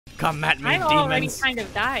Come at me, I'm demons. already kind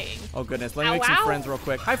of dying. Oh goodness, let me Ow, make some ow. friends real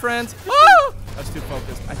quick. Hi friends. Oh! That's too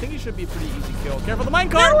focused. I think you should be a pretty easy kill. Careful the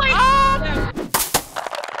minecart. No.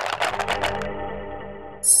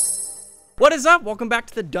 What is up? Welcome back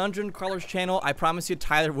to the Dungeon Crawlers channel. I promise you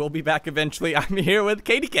Tyler will be back eventually. I'm here with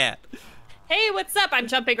Katie Cat. Hey, what's up? I'm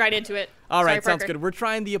jumping right into it. All right, Sorry, sounds good. We're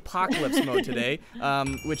trying the apocalypse mode today,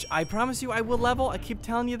 which I promise you I will level. I keep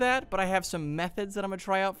telling you that, but I have some methods that I'm gonna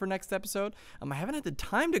try out for next episode. I haven't had the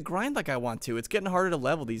time to grind like I want to. It's getting harder to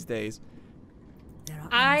level these days.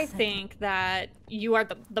 I think that you are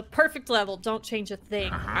the perfect level. Don't change a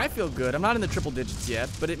thing. I feel good. I'm not in the triple digits yet,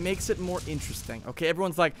 but it makes it more interesting. Okay,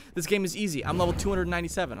 everyone's like, this game is easy. I'm level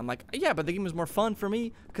 297. I'm like, yeah, but the game is more fun for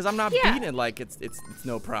me because I'm not beating it like it's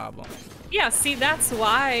no problem. Yeah, see, that's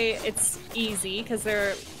why it's easy, because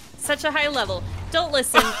they're such a high level. Don't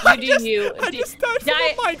listen. You do you. I just died from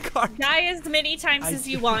a minecart. Die as many times as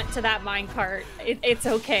you want to that minecart. It's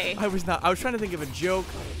okay. I was trying to think of a joke,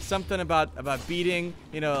 something about beating,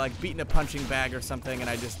 like beating a punching bag or something, and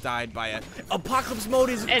I just died by it. Apocalypse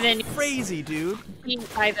mode is crazy, dude.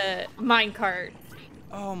 Beat by the minecart.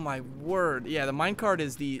 Oh my word. Yeah, the minecart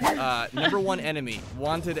is the #1 enemy.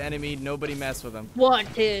 Wanted enemy, nobody mess with him.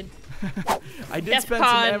 Wanted. I did spend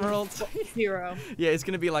some emeralds. 0. Yeah, it's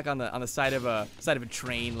gonna be like on the side of a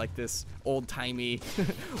train, like this old-timey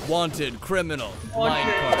wanted criminal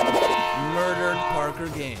minecart. Murdered Parker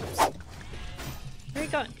Games. Where are you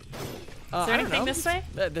going? Is there anything this way?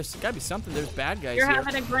 There's gotta be something. There's bad guys You're here.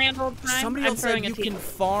 having a grand old time. Somebody else said you can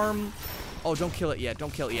farm. Oh, don't kill it yet.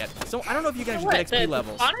 Don't kill it yet. So I don't know if you can actually get XP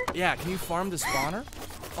levels. Spawner? Yeah, can you farm the spawner?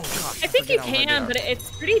 Oh gosh. I think you can, but it's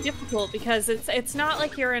pretty difficult because it's not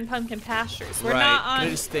like you're in pumpkin pastures. We're not on. Can I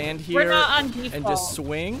just stand here we're not on default. and just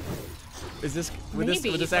swing? Would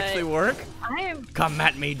this actually work? Come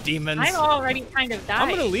at me, demons. I'm already kind of dying. I'm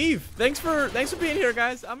gonna leave. Thanks for being here,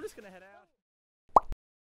 guys. I'm just gonna head out.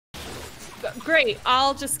 Great.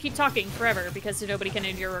 I'll just keep talking forever because nobody can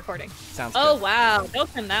end your recording. Sounds good. Oh wow!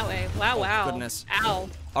 Don't come that way. Wow, wow. Goodness. Ow.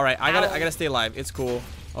 All right, I gotta stay alive. It's cool.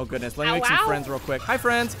 Oh goodness. Let me make some friends real quick. Hi,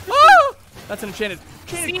 friends. Woo! Oh! That's an enchanted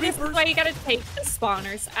See, creepers. this is why you gotta take the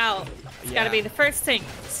spawners out. It's gotta be the first thing.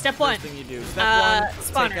 Step one. First thing you do. Step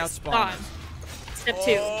one. Take out Spawn. Step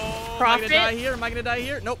 2. Profit. Am I gonna die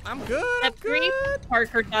here? Nope. I'm good. Step 3.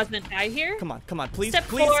 Parker doesn't die here. Come on, please. Step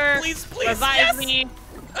please, 4. Please. Revive me.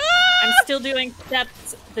 I'm still doing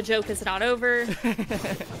steps. The joke is not over.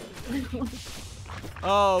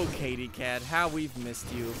 Oh, Katie Cat, how we've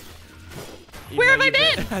missed you. Where have I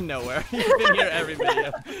been? Nowhere. You've been here every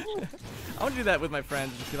video. I want to do that with my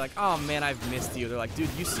friends. Just be like, oh man, I've missed you. They're like, dude,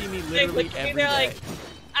 you see me literally every day. They're like,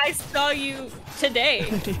 I saw you today.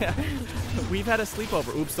 Yeah. We've had a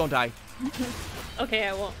sleepover. Oops, don't die. Okay,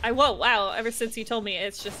 I won't. I won't. Wow, ever since you told me,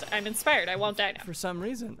 it's just, I'm inspired. I won't die now. For some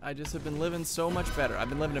reason, I just have been living so much better. I've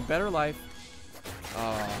been living a better life.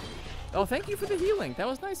 Oh, thank you for the healing. That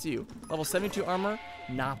was nice of you. Level 72 armor,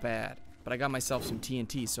 not bad. But I got myself some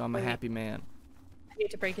TNT, so I'm a happy man. I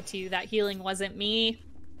hate to break it to you, that healing wasn't me.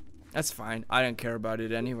 That's fine. I didn't care about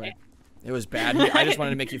it anyway. Okay. It was bad. I just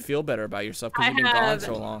wanted to make you feel better about yourself because you've been gone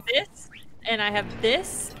so long. This, and I have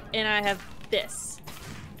this, and I have this.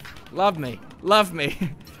 Love me. Love me.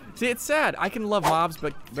 See, it's sad. I can love mobs,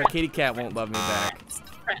 but Katie Cat won't love me back.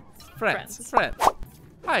 Friends.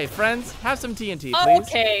 Hi, friends. Have some TNT, please.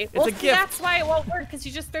 Okay. It's a gift. That's why it won't work, because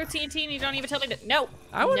you just throw TNT and you don't even tell me to. No.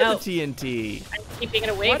 I want the TNT. I'm keeping it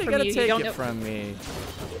away Why from do you. You Gotta don't take it from me.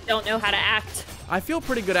 You don't know how to act. I feel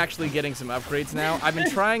pretty good actually getting some upgrades now. I've been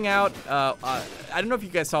trying out, I don't know if you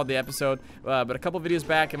guys saw the episode, but a couple videos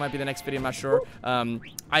back, it might be the next video, I'm not sure.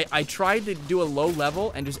 I tried to do a low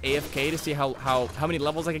level and just AFK to see how many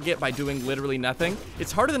levels I could get by doing literally nothing.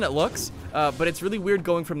 It's harder than it looks, but it's really weird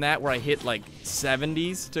going from that where I hit like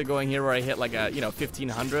 70s to going here where I hit like a,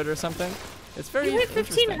 1500 or something. It's very You hit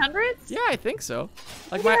 1500s? Yeah, I think so.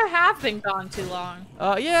 Like I have been gone too long.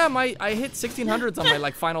 Yeah, I hit 1600s on my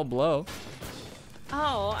like final blow.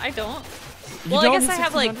 Oh, I don't. Well, I guess I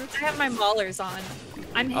have I have my maulers on.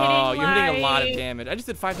 I'm hitting. Oh, you're hitting a lot of damage. I just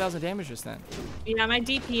did 5,000 damage just then. Yeah, my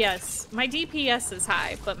DPS is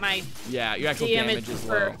high, but my your actual damage is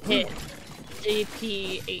low. Hit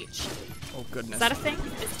DPH. Oh goodness. Is that a thing?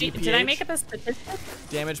 Did I make up a statistic?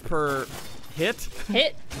 Damage per hit?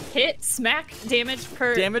 Hit, smack, damage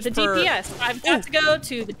per DPS. I've got to go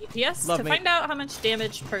to the DPS to find out how much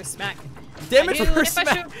damage per smack. Damage per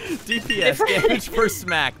smack. DPS, damage per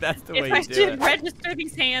smack. That's the way you do it. If I should register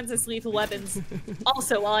these hands as lethal weapons,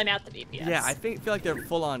 also while I'm at the DPS. Yeah, I feel like they're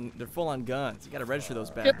full on guns. You gotta register those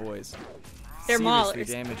bad boys. They're Seriously maulers.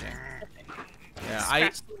 damaging. Yeah,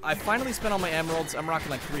 I finally spent all my emeralds. I'm rocking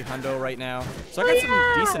like 300 right now. So I got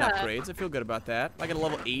some decent upgrades. I feel good about that. I got a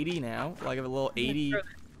level 80 now. Like a level 80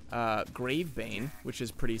 Grave Bane, which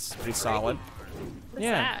is pretty solid. What's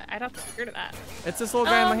that? I'd have to figure to that. It's this little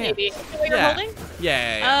guy in my hand. Maybe. What you're holding?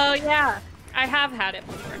 Yeah. Oh yeah, I have had it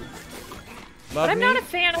before. Love but I'm me not a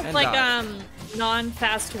fan of like die.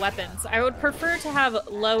 non-fast weapons. I would prefer to have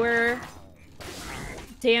lower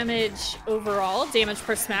damage overall, damage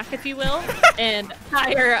per smack, if you will, and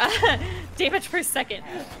higher damage per second.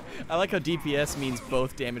 I like how DPS means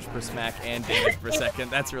both damage per smack and damage per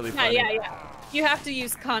second. That's really funny. Yeah. You have to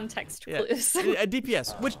use context clues.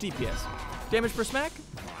 DPS. Which DPS? Damage per smack?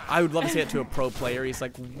 I would love to say it to a pro player. He's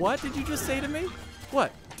like, what did you just say to me?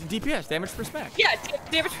 What? DPS, damage per smack. Yeah,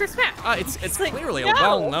 damage per smack. It's like, clearly a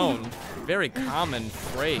well-known, very common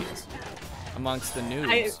phrase amongst the noobs.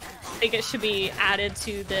 I think it should be added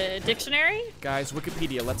to the dictionary. Guys,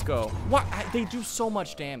 Wikipedia, let's go. What? They do so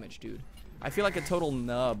much damage, dude. I feel like a total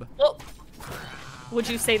nub. Well, would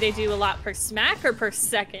you say they do a lot per smack or per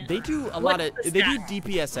second? They do a lot of. They do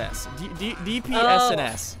DPSS, DPS and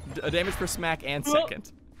S, damage per smack and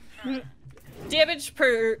second. Damage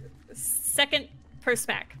per second per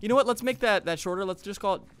smack. You know what? Let's make that shorter. Let's just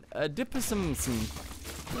call it dipsum.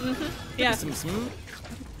 Yeah. Dipsum.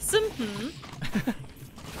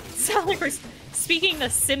 Sound like we're speaking the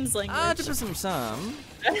Sims language. Dipsum.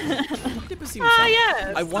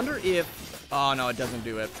 Yes. I wonder if. Oh no, it doesn't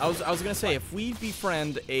do it. I was gonna say if we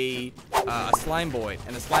befriend a slime boy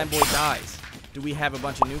and the slime boy dies, do we have a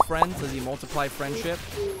bunch of new friends? Does he multiply friendship?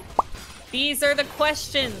 These are the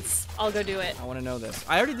questions. I'll go do it. I want to know this.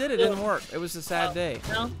 I already did it. It didn't work. It was a sad day.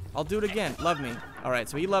 No? I'll do it again. Love me. All right.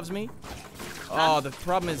 So he loves me. Oh, the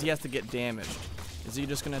problem is he has to get damaged. Is he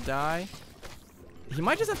just gonna die? He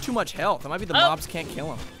might just have too much health. It might be the mobs can't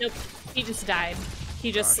kill him. Nope. He just died.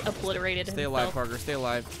 He just obliterated Stay himself. alive, Parker. Stay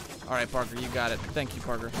alive. All right, Parker, you got it. Thank you,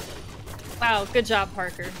 Parker. Wow, good job,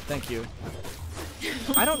 Parker. Thank you.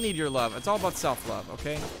 I don't need your love. It's all about self-love,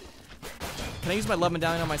 okay? Can I use my love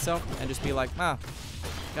medallion on myself and just be like, gotta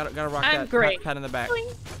rock that pat in the back.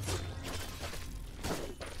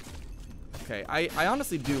 Okay, I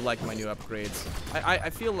honestly do like my new upgrades. I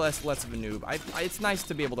feel less of a noob. It's nice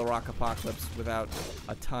to be able to rock Apocalypse without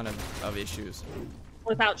a ton of issues.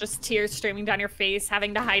 Without just tears streaming down your face,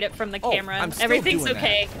 having to hide it from the camera. I'm still Everything's doing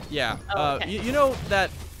okay. That. Yeah. Oh, okay. You know that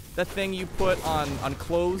thing you put on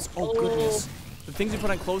clothes? Oh goodness. The things you put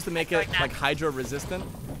on clothes to make it like hydro resistant.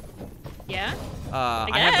 Yeah.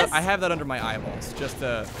 I have that under my eyeballs just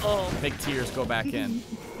to make tears go back in.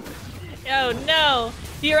 Oh no!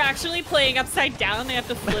 You're actually playing upside down. They have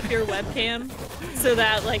to flip your webcam so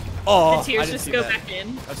that like the tears just go back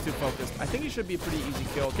in. I was too focused. I think it should be a pretty easy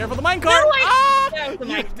kill. Careful, the minecart! That was the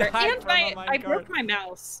minecart. And I broke my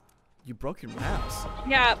mouse. You broke your mouse?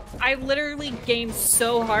 Yeah, I literally game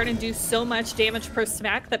so hard and do so much damage per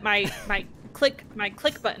smack that my click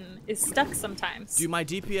button is stuck sometimes. Dude, my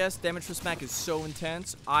DPS damage per smack is so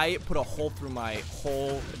intense. I put a hole through my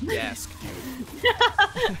whole desk, dude.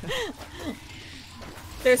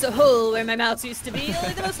 There's a hole where my mouse used to be.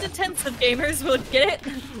 Only the most intensive gamers would get it.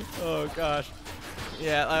 Oh gosh.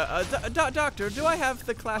 Yeah, doctor, do I have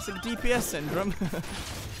the classic DPS syndrome?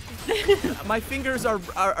 My fingers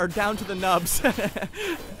are down to the nubs.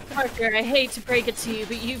 Parker, I hate to break it to you,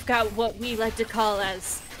 but you've got what we like to call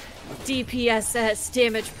as DPSS,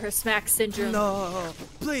 damage per smack syndrome. No,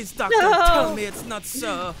 please, doctor, tell me it's not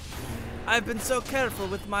so. I've been so careful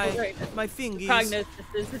with my fingies. The prognosis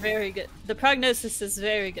is very good. The prognosis is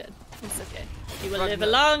very good. It's okay. You will live a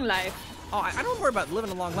long life. Oh, I don't worry about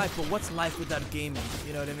living a long life, but what's life without gaming?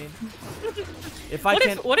 You know what I mean?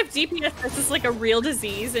 What if DPS is like a real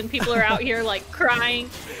disease and people are out here like crying?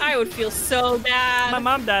 I would feel so bad. My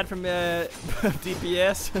mom died from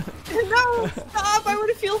DPS. No, stop! I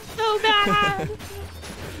would feel so bad.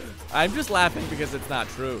 I'm just laughing because it's not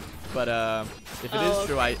true. But if it is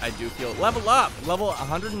true, I do feel level up, level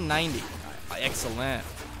 190. Excellent.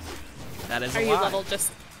 That is a lot.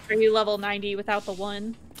 Are you level 90 without the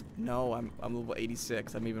 1? No, I'm level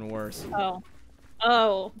 86. I'm even worse.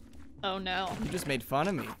 Oh no. You just made fun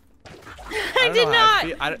of me. I did not.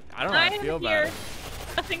 I don't know how I feel about it.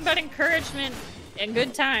 Nothing but encouragement and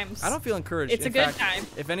good times. I don't feel encouraged. It's a good time.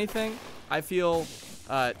 If anything, I feel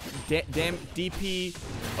DPOH,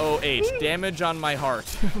 damage on my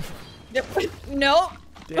heart. Nope.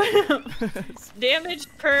 Damage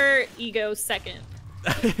per ego second.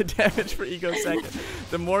 Damage per ego second.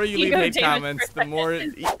 The more you leave hate comments, the more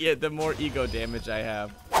ego damage I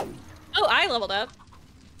have. Oh, I leveled up.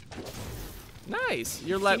 Nice.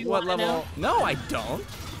 You're what level? No, I don't.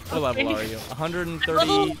 What level are you?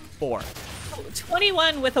 134.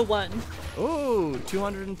 21 with a 1. Ooh,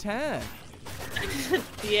 210.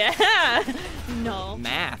 Yeah. No.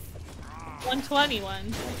 Math. 121.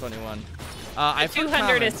 121. I've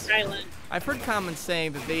 200 is silent. I've heard comments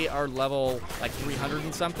saying that they are level like 300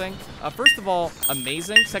 and something. First of all,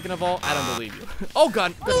 amazing. Second of all, I don't believe you. Oh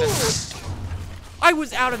god, goodness. I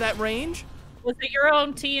was out of that range. Was it your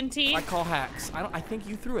own TNT? I call hacks. I think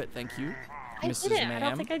you threw it. Thank you, Mrs. didn't. Ma'am. I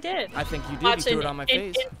don't think I did. I think you did. Watch You threw it on my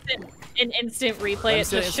face. An instant replay. It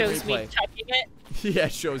just shows me chucking it. Yeah,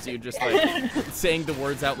 it shows you just like saying the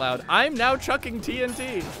words out loud. I'm now chucking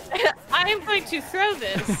TNT. I am going to throw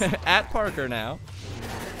this. At Parker now.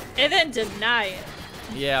 And then deny it.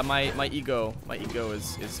 Yeah, my ego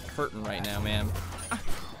is hurting right now, man.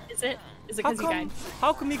 Is it? Is it because you died?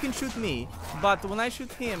 How come you can shoot me, but when I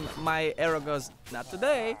shoot him, my arrow goes, not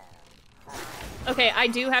today. Okay, I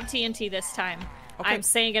do have TNT this time. Okay. I'm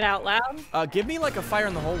saying it out loud. Give me like a fire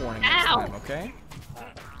in the hole warning next time, okay?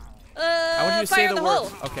 I want you to say the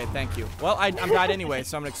words. Hole. Okay, thank you. Well, I'm died anyway,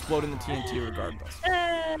 so I'm gonna explode in the TNT regardless.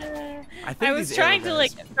 I was trying to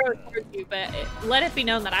like throw it towards you, but let it be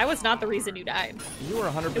known that I was not the reason you died. You were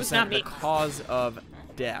 100% the cause of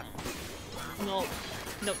death. Nope.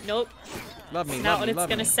 Nope. Nope. Love me, That's love not me, what it's love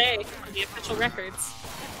gonna me. say on the official records.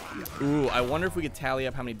 Ooh, I wonder if we could tally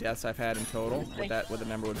up how many deaths I've had in total. What the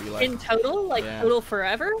number would be like. In total? Like total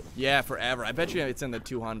forever? Yeah, forever. I bet you it's in the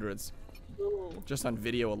 200s. Ooh. Just on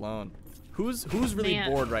video alone. Who's really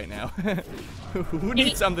Man. bored right now? Who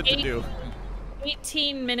needs something to do?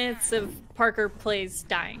 18 minutes of Parker plays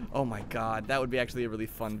dying. Oh my god, that would be actually a really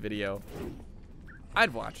fun video.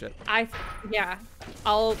 I'd watch it. Yeah.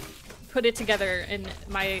 I'll put it together in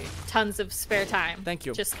my tons of spare time. Thank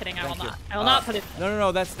you. Just kidding, I will Thank you. not. I will not put it.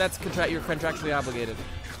 No, that's you're contractually obligated.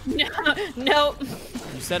 No.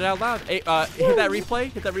 You said it out loud. Hey, hit that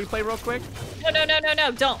replay. Hit that replay real quick.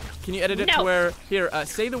 No, don't. Can you edit it to where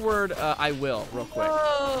say the word I will real quick.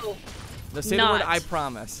 Whoa. No, say the word I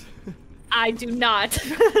promise. I do not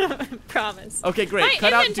promise. Okay, great. My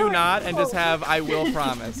Cut out inventory- do not and just have I will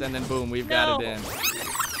promise, and then boom, we've got it in.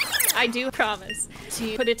 I do promise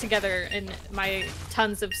to put it together in my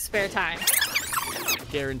tons of spare time.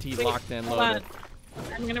 Guaranteed, Wait, locked in, hold loaded.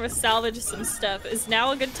 on. I'm gonna salvage some stuff. Is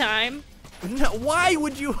now a good time? No, why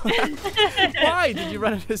would you? Why did you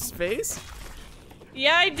run into space?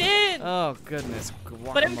 Yeah, I did. Oh goodness.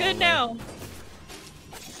 But I'm good now.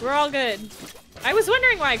 We're all good. I was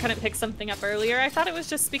wondering why I couldn't pick something up earlier. I thought it was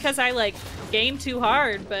just because I like gamed too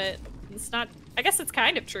hard, but it's not. I guess it's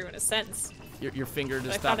kind of true in a sense. Your finger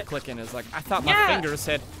just I stopped clicking. It's like, I thought my fingers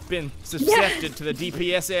had been subjected to the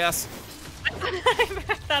DPSS.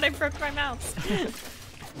 I thought I broke my mouse.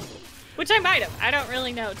 Which I might have. I don't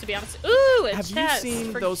really know, to be honest. Ooh, a chest. Have you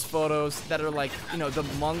seen those photos that are like, the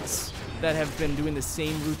monks that have been doing the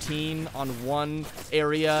same routine on one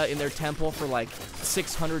area in their temple for like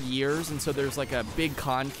 600 years, and so there's like a big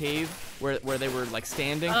concave where they were like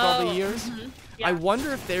standing for all the years? Yeah. I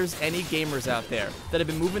wonder if there's any gamers out there that have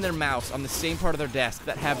been moving their mouse on the same part of their desk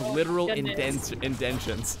that have literal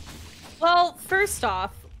indentions. Well, first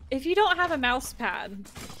off, if you don't have a mouse pad,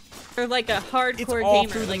 or like a hardcore gamer, it's all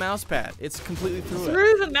through the mouse pad. It's completely through it.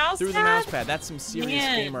 Through the mouse pad? Through the mouse pad. That's some serious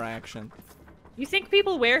gamer action. You think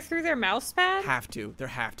people wear through their mouse pad? Have to. There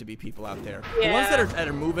have to be people out there. Yeah. The ones that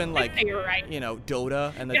are moving like, you're right.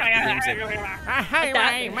 Dota and the games that...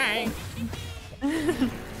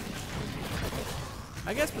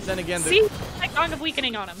 I guess, but then again... See? Like Gong of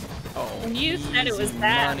Weakening on him. Oh, and you said it was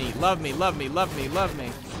bad. Money. Love me, love me, love me, love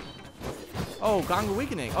me. Oh, Gong of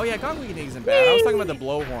Weakening. Oh yeah, Gong of Weakening isn't bad. I was talking about the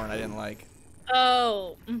blowhorn I didn't like.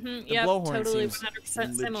 Oh, The blowhorn totally seems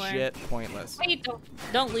 100% similar. legit pointless. Wait,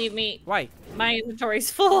 don't leave me. Why? My inventory's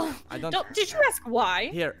full. I don't. Did you ask why?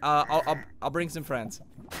 Here, I'll bring some friends.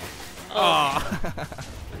 Oh.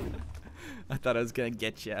 I thought I was gonna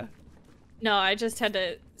get you. No, I just had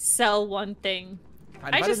to sell one thing.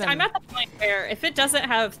 I'm at the point where if it doesn't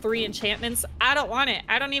have 3 enchantments, I don't want it.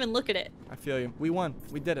 I don't even look at it. I feel you. We won.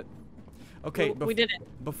 We did it. Okay, we did it.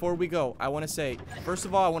 Before we go, I want to say, first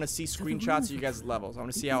of all, I want to see screenshots of you guys' levels. I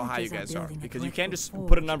want to see how high you guys are, because you can't just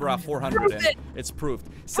put a number off 400 in. It's proved.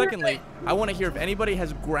 Secondly, I want to hear if anybody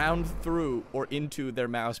has ground through or into their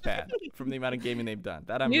mouse pad from the amount of gaming they've done.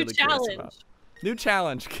 That I'm really curious about. New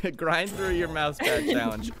challenge. Grind through your mouse pad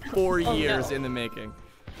challenge. 4 years in the making.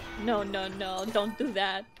 No, don't do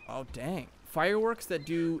that. Oh, dang. Fireworks that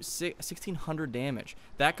do 1,600 damage.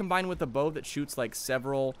 That combined with a bow that shoots like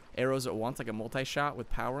several arrows at once, like a multi-shot with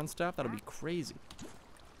power and stuff, that'll be crazy.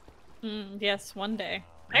 Yes, one day.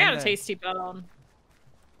 I got a tasty bone.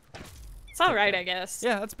 It's all right, I guess.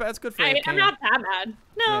 Yeah, that's good for you. I'm not that bad.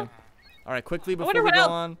 No. Yeah. All right, quickly I before wonder we what go else.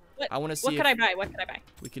 on, I want to see What if could I buy? What could I buy?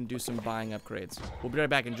 we can do some buying upgrades. We'll be right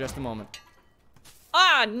back in just a moment.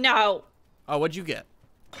 Ah, no. Oh, what'd you get?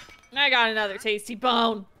 I got another tasty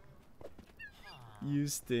bone. You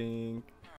stink.